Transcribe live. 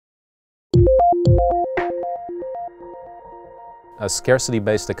A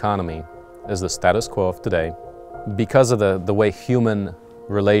scarcity-based economy is the status quo of today because of the way human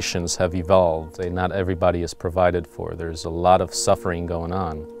relations have evolved. Not everybody is provided for. There's a lot of suffering going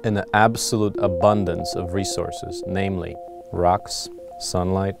on. In the absolute abundance of resources, namely rocks,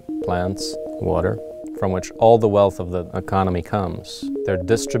 sunlight, plants, water, from which all the wealth of the economy comes. Their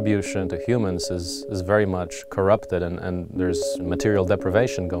distribution to humans is very much corrupted, and there's material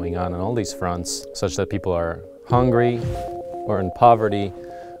deprivation going on all these fronts, such that people are hungry or in poverty,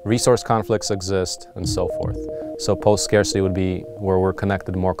 resource conflicts exist, and so forth. So post-scarcity would be where we're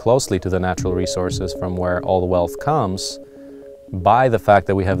connected more closely to the natural resources from where all the wealth comes by the fact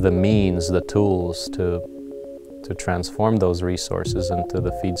that we have the means, the tools to transform those resources into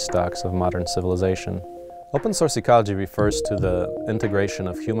the feedstocks of modern civilization. Open source ecology refers to the integration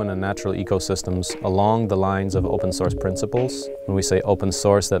of human and natural ecosystems along the lines of open source principles. When we say open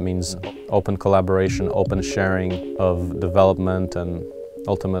source, that means open collaboration, open sharing of development and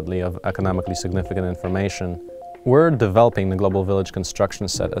ultimately of economically significant information. We're developing the Global Village construction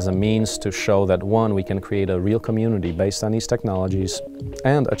set as a means to show that, one, we can create a real community based on these technologies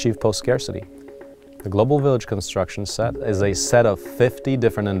and achieve post-scarcity. The Global Village construction set is a set of 50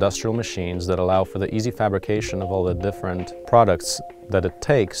 different industrial machines that allow for the easy fabrication of all the different products that it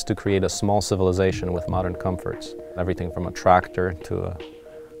takes to create a small civilization with modern comforts. Everything from a tractor to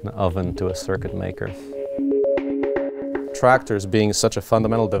an oven to a circuit maker. Tractors being such a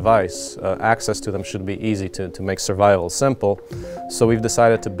fundamental device, access to them should be easy to make survival simple. So we've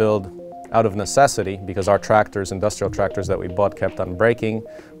decided to build out of necessity, because our tractors, industrial tractors that we bought, kept on breaking.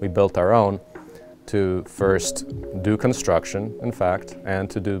 We built our own to first do construction, in fact, and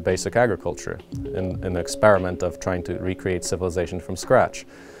to do basic agriculture in an experiment of trying to recreate civilization from scratch.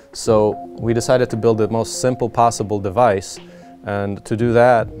 So we decided to build the most simple possible device, and to do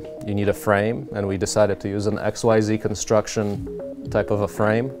that you need a frame, and we decided to use an XYZ construction type of a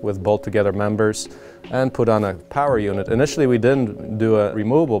frame with bolt-together members and put on a power unit. Initially we didn't do a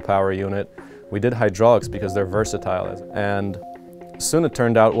removable power unit, we did hydraulics because they're versatile, and soon it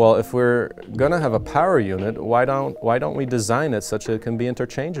turned out, well, if we're gonna have a power unit, why don't we design it such that it can be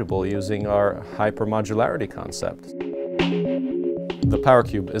interchangeable using our hypermodularity concept. The Power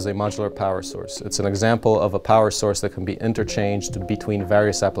Cube is a modular power source. It's an example of a power source that can be interchanged between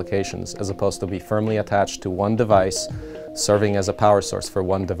various applications as opposed to be firmly attached to one device serving as a power source for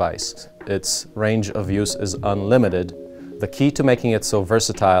one device. Its range of use is unlimited. The key to making it so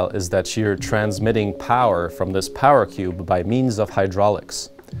versatile is that you're transmitting power from this power cube by means of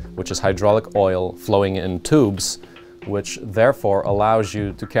hydraulics, which is hydraulic oil flowing in tubes, which therefore allows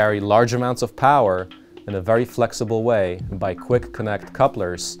you to carry large amounts of power in a very flexible way by quick connect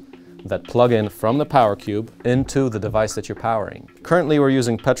couplers that plug in from the power cube into the device that you're powering. Currently we're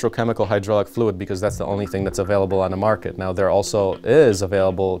using petrochemical hydraulic fluid because that's the only thing that's available on the market. Now there also is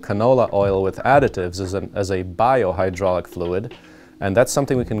available canola oil with additives as a biohydraulic fluid, and that's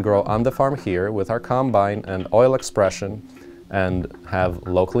something we can grow on the farm here with our combine and oil expression and have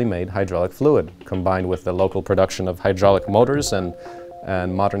locally made hydraulic fluid. Combined with the local production of hydraulic motors and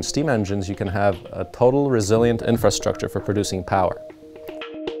modern steam engines, you can have a total resilient infrastructure for producing power.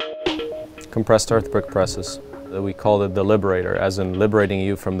 Compressed earth brick presses. We called it the Liberator, as in liberating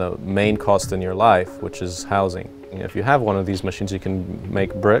you from the main cost in your life, which is housing. If you have one of these machines, you can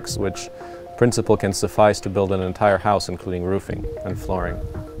make bricks, which in principle can suffice to build an entire house, including roofing and flooring.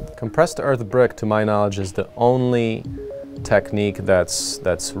 Compressed earth brick, to my knowledge, is the only technique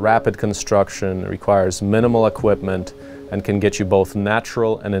that's rapid construction, requires minimal equipment, and can get you both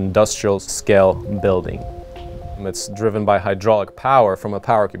natural and industrial scale building. It's driven by hydraulic power from a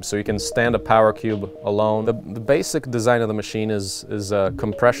power cube, so you can stand a power cube alone. The basic design of the machine is a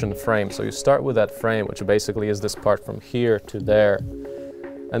compression frame. So you start with that frame, which basically is this part from here to there,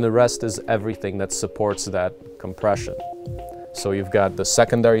 and the rest is everything that supports that compression. So you've got the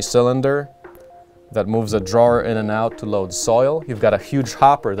secondary cylinder that moves a drawer in and out to load soil. You've got a huge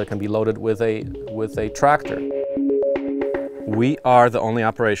hopper that can be loaded with a tractor. We are the only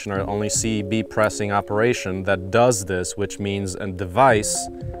operation, or only CEB pressing operation that does this, which means a device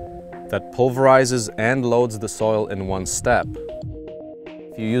that pulverizes and loads the soil in one step.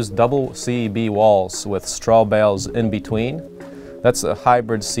 If you use double CEB walls with straw bales in between, that's a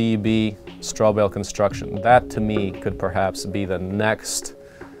hybrid CEB straw bale construction. That, to me, could perhaps be the next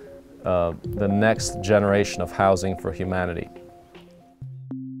generation of housing for humanity.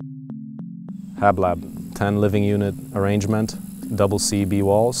 Hab Lab, 10 living unit arrangement, double CEB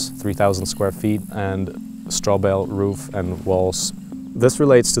walls, 3,000 square feet, and straw bale roof and walls. This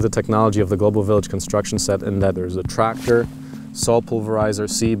relates to the technology of the Global Village construction set in that there's a tractor Salt pulverizer,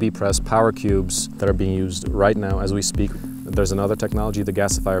 CEB Press, power cubes that are being used right now as we speak. There's another technology, the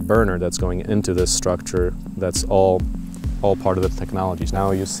gasifier burner, that's going into this structure. That's all part of the technologies.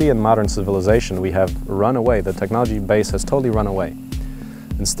 Now you see in modern civilization we have run away. The technology base has totally run away.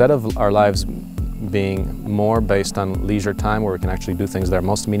 Instead of our lives being more based on leisure time where we can actually do things that are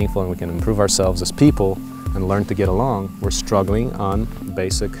most meaningful and we can improve ourselves as people and learn to get along, we're struggling on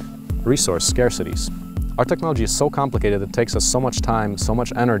basic resource scarcities. Our technology is so complicated, it takes us so much time, so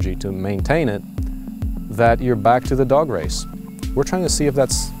much energy to maintain it, that you're back to the dog race. We're trying to see if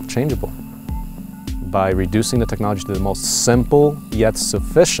that's changeable by reducing the technology to the most simple yet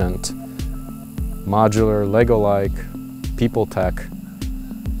sufficient, modular, Lego-like, people tech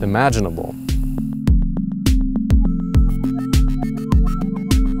imaginable.